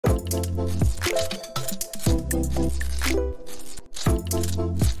Today,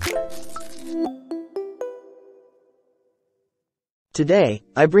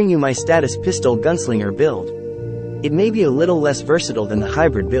 I bring you my status pistol Gunslinger build. It may be a little less versatile than the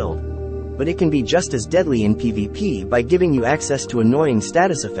hybrid build, but it can be just as deadly in PvP by giving you access to annoying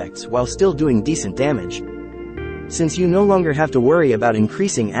status effects while still doing decent damage. Since you no longer have to worry about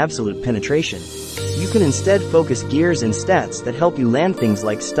increasing absolute penetration, you can instead focus gears and stats that help you land things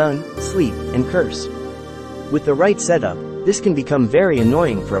like stun, sleep, and curse. With the right setup, this can become very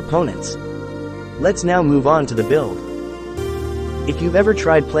annoying for opponents. Let's now move on to the build. If you've ever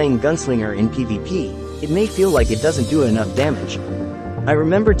tried playing Gunslinger in PvP, it may feel like it doesn't do enough damage. I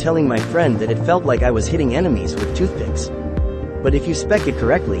remember telling my friend that it felt like I was hitting enemies with toothpicks. But if you spec it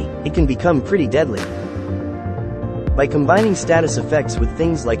correctly, it can become pretty deadly. By combining status effects with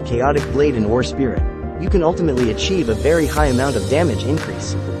things like Chaotic Blade and Ore Spirit, you can ultimately achieve a very high amount of damage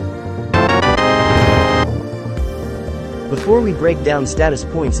increase. Before we break down status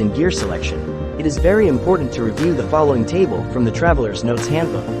points and gear selection, it is very important to review the following table from the Traveler's Notes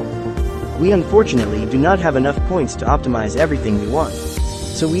Handbook. We unfortunately do not have enough points to optimize everything we want,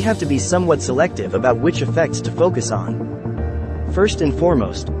 so we have to be somewhat selective about which effects to focus on. First and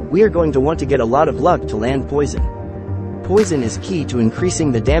foremost, we are going to want to get a lot of luck to land poison. Poison is key to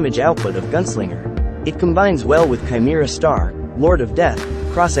increasing the damage output of Gunslinger. It combines well with Chimera Star, Lord of Death,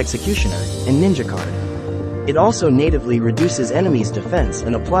 Cross Executioner, and Ninja Card. It also natively reduces enemies' defense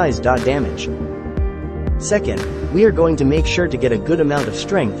and applies dot damage. Second, we are going to make sure to get a good amount of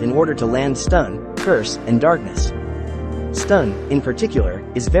strength in order to land Stun, Curse, and Darkness. Stun, in particular,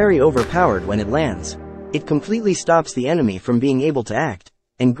 is very overpowered when it lands. It completely stops the enemy from being able to act,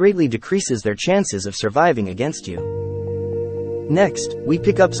 and greatly decreases their chances of surviving against you. Next, we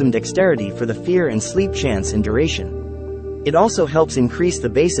pick up some Dexterity for the Fear and Sleep chance and duration. It also helps increase the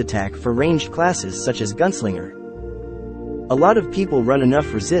base attack for ranged classes such as Gunslinger. A lot of people run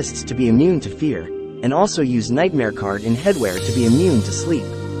enough resists to be immune to fear, and also use Nightmare card in headwear to be immune to sleep.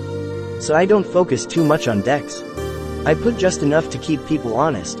 So I don't focus too much on Dex. I put just enough to keep people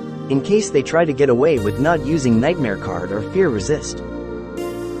honest, in case they try to get away with not using Nightmare card or fear resist.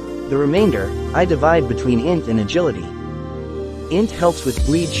 The remainder, I divide between Int and Agility. Int helps with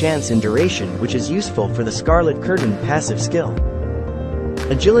bleed chance and duration, which is useful for the Scarlet Curtain passive skill.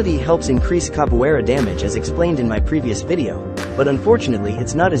 Agility helps increase capoeira damage as explained in my previous video, but unfortunately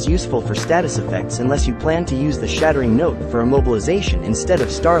it's not as useful for status effects unless you plan to use the Shattering Note for immobilization instead of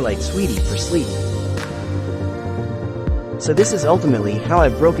Starlight Sweetie for sleep. So this is ultimately how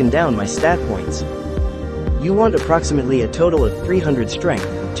I've broken down my stat points. You want approximately a total of 300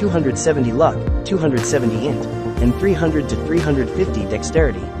 strength, 270 luck, 270 int, and 300 to 350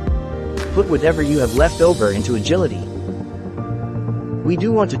 dexterity. Put whatever you have left over into agility. We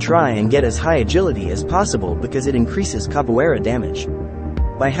do want to try and get as high agility as possible because it increases capoeira damage.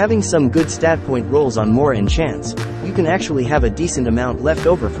 By having some good stat point rolls on more enchants, you can actually have a decent amount left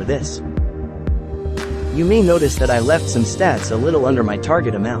over for this. You may notice that I left some stats a little under my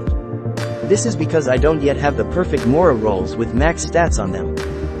target amount. This is because I don't yet have the perfect Mora rolls with max stats on them.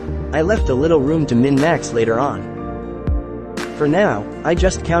 I left a little room to min-max later on. For now, I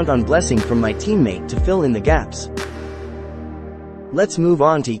just count on blessing from my teammate to fill in the gaps. Let's move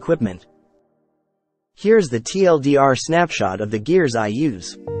on to equipment. Here's the TLDR snapshot of the gears I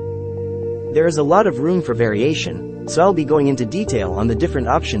use. There is a lot of room for variation, so I'll be going into detail on the different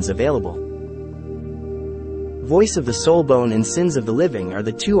options available. Voice of the Soulbone and Sins of the Living are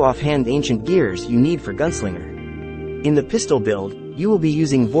the two offhand ancient gears you need for Gunslinger. In the pistol build, you will be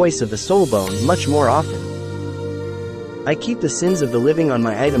using Voice of the Soulbone much more often. I keep the Sins of the Living on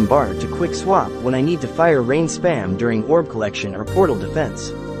my item bar to quick swap when I need to fire rain spam during orb collection or portal defense.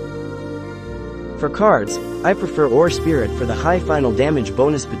 For cards, I prefer Ore Spirit for the high final damage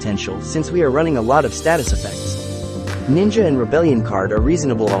bonus potential since we are running a lot of status effects. Ninja and Rebellion card are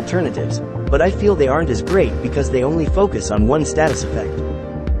reasonable alternatives, but I feel they aren't as great because they only focus on one status effect.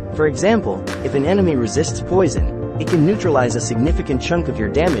 For example, if an enemy resists poison, it can neutralize a significant chunk of your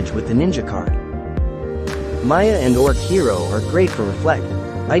damage with the Ninja card. Maya and Orc Hero are great for Reflect.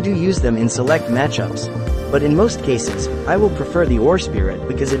 I do use them in select matchups, but in most cases, I will prefer the Ore Spirit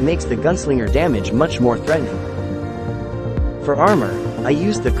because it makes the Gunslinger damage much more threatening. For armor, I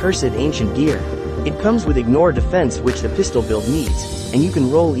use the Cursed Ancient Gear. It comes with Ignore Defense, which the pistol build needs, and you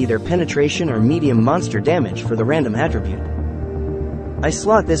can roll either penetration or medium monster damage for the random attribute. I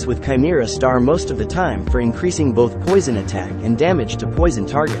slot this with Chimera Star most of the time for increasing both poison attack and damage to poison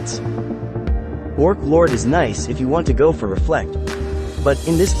targets. Orc Lord is nice if you want to go for Reflect. But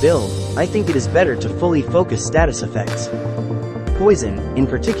in this build, I think it is better to fully focus status effects. Poison, in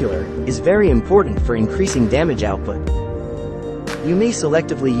particular, is very important for increasing damage output. You may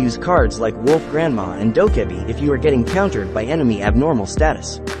selectively use cards like Wolf Grandma and Dokebi if you are getting countered by enemy abnormal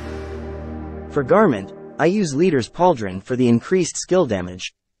status. For Garment, I use Leader's Pauldron for the increased skill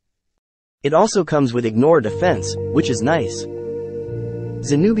damage. It also comes with Ignore Defense, which is nice.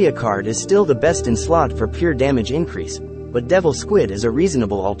 Zenobia card is still the best in slot for pure damage increase, but Devil Squid is a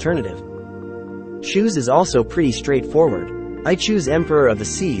reasonable alternative. Shoes is also pretty straightforward. I choose Emperor of the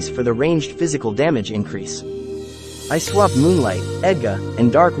Seas for the ranged physical damage increase. I swap Moonlight, Edga,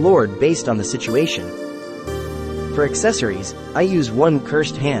 and Dark Lord based on the situation. For accessories, I use one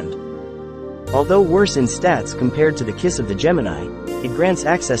Cursed Hand. Although worse in stats compared to the Kiss of the Gemini, it grants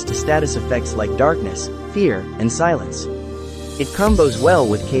access to status effects like Darkness, Fear, and Silence. It combos well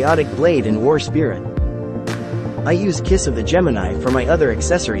with Chaotic Blade and War Spirit. I use Kiss of the Gemini for my other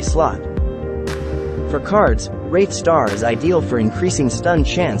accessory slot. For cards, Wraith Star is ideal for increasing stun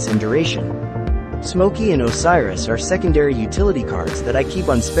chance and duration. Smokey and Osiris are secondary utility cards that I keep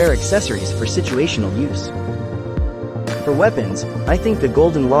on spare accessories for situational use. For weapons, I think the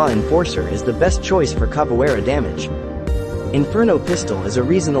Golden Law Enforcer is the best choice for capoeira damage. Inferno Pistol is a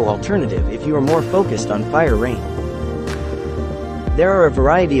reasonable alternative if you are more focused on Fire Rain. There are a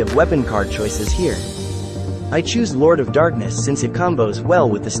variety of weapon card choices here. I choose Lord of Darkness since it combos well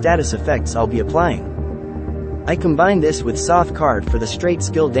with the status effects I'll be applying. I combine this with Soth card for the straight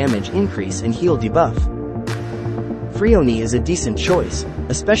skill damage increase and heal debuff. Freoni is a decent choice,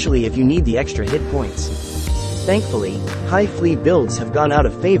 especially if you need the extra hit points. Thankfully, high Flea builds have gone out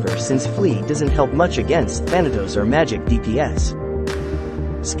of favor since Flea doesn't help much against Thanatos or magic DPS.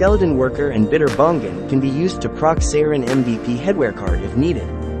 Skeleton Worker and Bitter Bongan can be used to proc Seiren MVP headwear card if needed.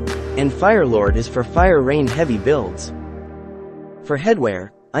 And Fire Lord is for Fire Rain heavy builds. For headwear,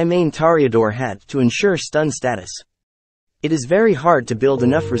 I main Toreador hat to ensure stun status. It is very hard to build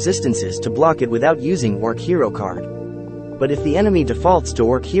enough resistances to block it without using Orc Hero card. But if the enemy defaults to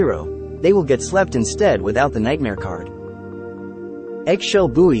Orc Hero, they will get slept instead without the Nightmare card. Eggshell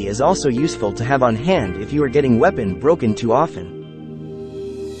Buoy is also useful to have on hand if you are getting weapon broken too often.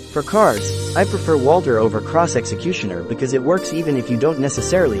 For cards, I prefer Walter over Cross Executioner because it works even if you don't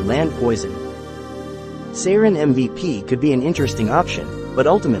necessarily land poison. Seiren MVP could be an interesting option, but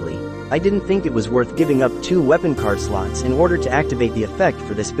ultimately, I didn't think it was worth giving up 2 weapon card slots in order to activate the effect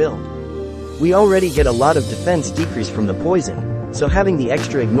for this build. We already get a lot of defense decrease from the poison, so having the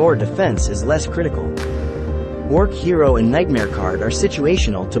extra Ignore Defense is less critical. Orc Hero and Nightmare card are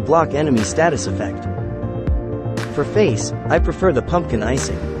situational to block enemy status effect. For face, I prefer the Pumpkin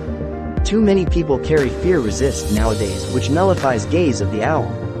Icing. Too many people carry Fear Resist nowadays, which nullifies Gaze of the Owl.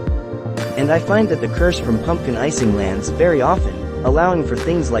 And I find that the curse from Pumpkin Icing lands very often, allowing for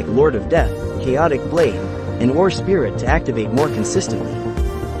things like Lord of Death, Chaotic Blade, and War Spirit to activate more consistently.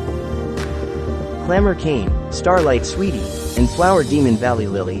 Clamor Cane, Starlight Sweetie, and Flower Demon Valley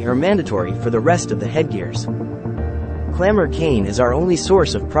Lily are mandatory for the rest of the headgears. Clamor Cane is our only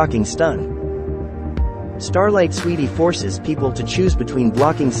source of proccing stun. Starlight Sweetie forces people to choose between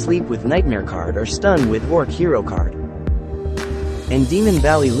blocking sleep with Nightmare card or stun with Orc Hero card. And Demon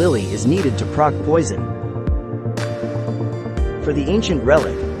Valley Lily is needed to proc poison. For the Ancient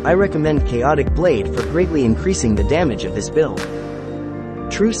Relic, I recommend Chaotic Blade for greatly increasing the damage of this build.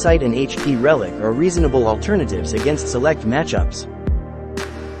 True Sight and HP Relic are reasonable alternatives against select matchups.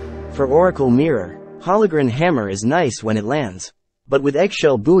 For Oracle Mirror, Hologran Hammer is nice when it lands. But with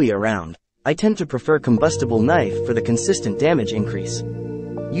Eggshell Buoy around, I tend to prefer Combustible Knife for the consistent damage increase.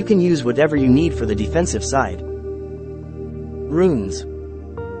 You can use whatever you need for the defensive side. Runes.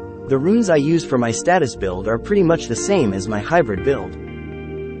 The runes I use for my status build are pretty much the same as my hybrid build.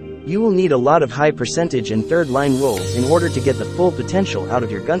 You will need a lot of high percentage and third line rolls in order to get the full potential out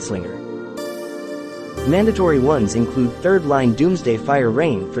of your Gunslinger. Mandatory ones include third line Doomsday Fire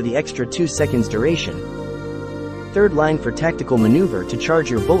Rain for the extra 2 seconds duration, third line for Tactical Maneuver to charge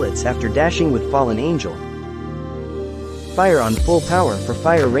your bullets after dashing with Fallen Angel, Fire on full power for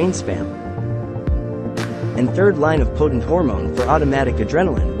Fire Rain spam, and third line of Potent Hormone for automatic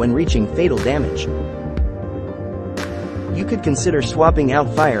adrenaline when reaching fatal damage. You could consider swapping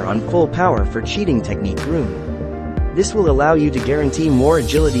out Fire on full power for Cheating Technique rune. This will allow you to guarantee more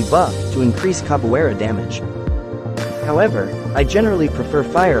agility buff to increase capoeira damage. However, I generally prefer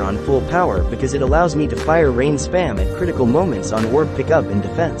Fire on full power because it allows me to Fire Rain spam at critical moments on orb pickup and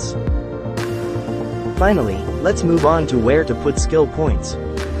defense. Finally, let's move on to where to put skill points.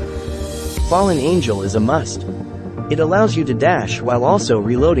 Fallen Angel is a must. It allows you to dash while also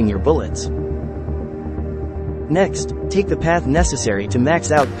reloading your bullets. Next, take the path necessary to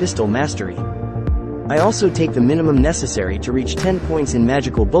max out Pistol Mastery. I also take the minimum necessary to reach 10 points in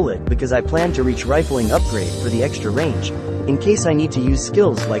Magical Bullet because I plan to reach Rifling Upgrade for the extra range, in case I need to use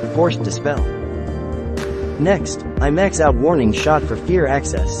skills like Forced Dispel. Next, I max out Warning Shot for Fear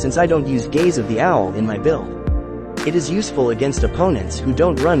Access since I don't use Gaze of the Owl in my build. It is useful against opponents who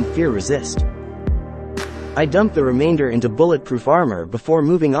don't run Fear Resist. I dump the remainder into Bulletproof Armor before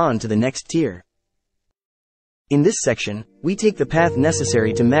moving on to the next tier. In this section, we take the path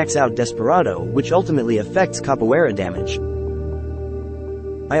necessary to max out Desperado, which ultimately affects Capoeira damage.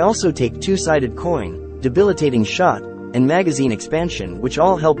 I also take Two-Sided Coin, Debilitating Shot, and Magazine Expansion, which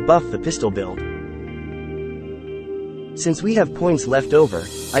all help buff the pistol build. Since we have points left over,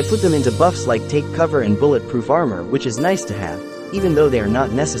 I put them into buffs like Take Cover and Bulletproof Armor, which is nice to have, even though they are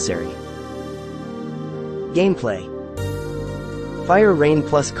not necessary. Gameplay. Fire Rain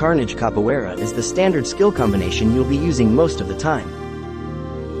plus Carnage Capoeira is the standard skill combination you'll be using most of the time.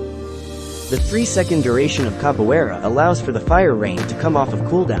 The 3-second duration of Capoeira allows for the Fire Rain to come off of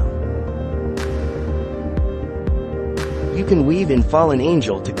cooldown. You can weave in Fallen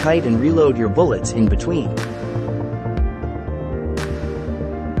Angel to kite and reload your bullets in between.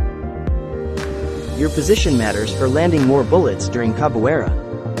 Your position matters for landing more bullets during Capoeira.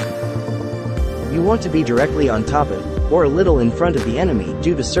 You want to be directly on top of, or a little in front of the enemy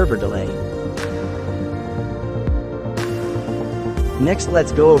due to server delay. Next,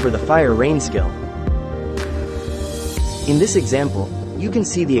 let's go over the Fire Rain skill. In this example, you can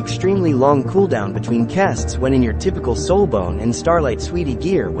see the extremely long cooldown between casts when in your typical Soulbone and Starlight Sweetie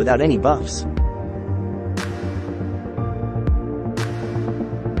gear without any buffs.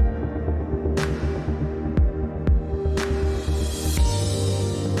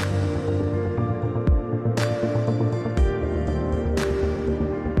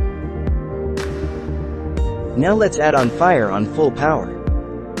 Now let's add on fire on full power.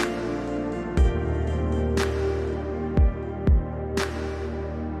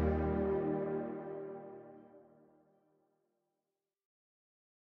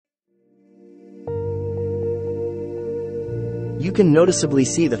 You can noticeably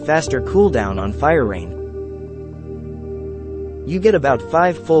see the faster cooldown on Fire Rain. You get about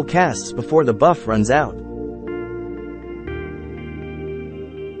 5 full casts before the buff runs out.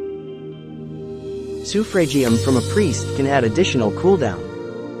 Suffragium from a priest can add additional cooldown.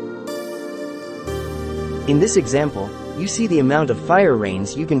 In this example, you see the amount of fire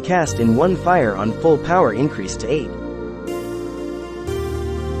rains you can cast in one fire on full power increased to 8.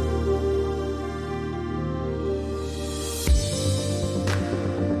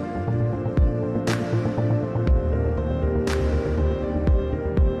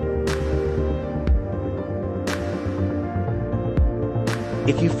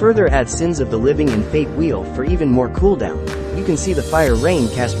 If you further add Sins of the Living and Fate Wheel for even more cooldown, you can see the Fire Rain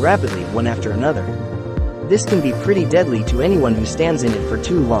cast rapidly one after another. This can be pretty deadly to anyone who stands in it for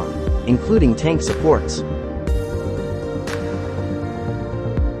too long, including tank supports.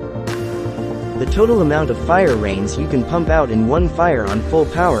 The total amount of fire rains you can pump out in one fire on full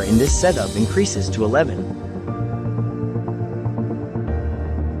power in this setup increases to 11.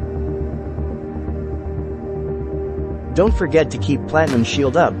 Don't forget to keep Platinum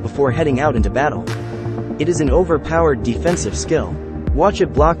Shield up before heading out into battle. It is an overpowered defensive skill. Watch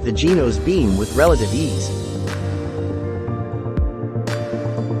it block the Geno's beam with relative ease.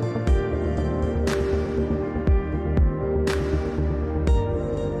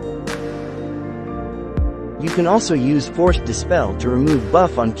 You can also use Forced Dispel to remove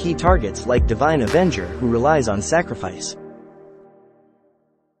buff on key targets like Divine Avenger, who relies on sacrifice.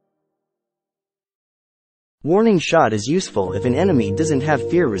 Warning Shot is useful if an enemy doesn't have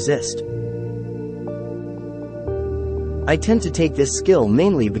Fear Resist. I tend to take this skill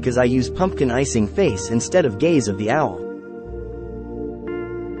mainly because I use Pumpkin Icing Face instead of Gaze of the Owl.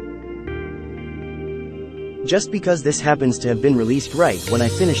 Just because this happens to have been released right when I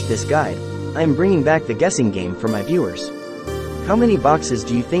finished this guide, I am bringing back the guessing game for my viewers. How many boxes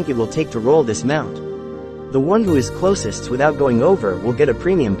do you think it will take to roll this mount? The one who is closest without going over will get a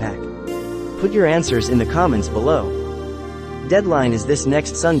premium pack. Put your answers in the comments below. Deadline is this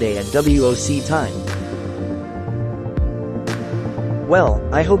next Sunday at WOC time. Well,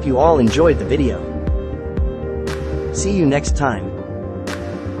 I hope you all enjoyed the video. See you next time.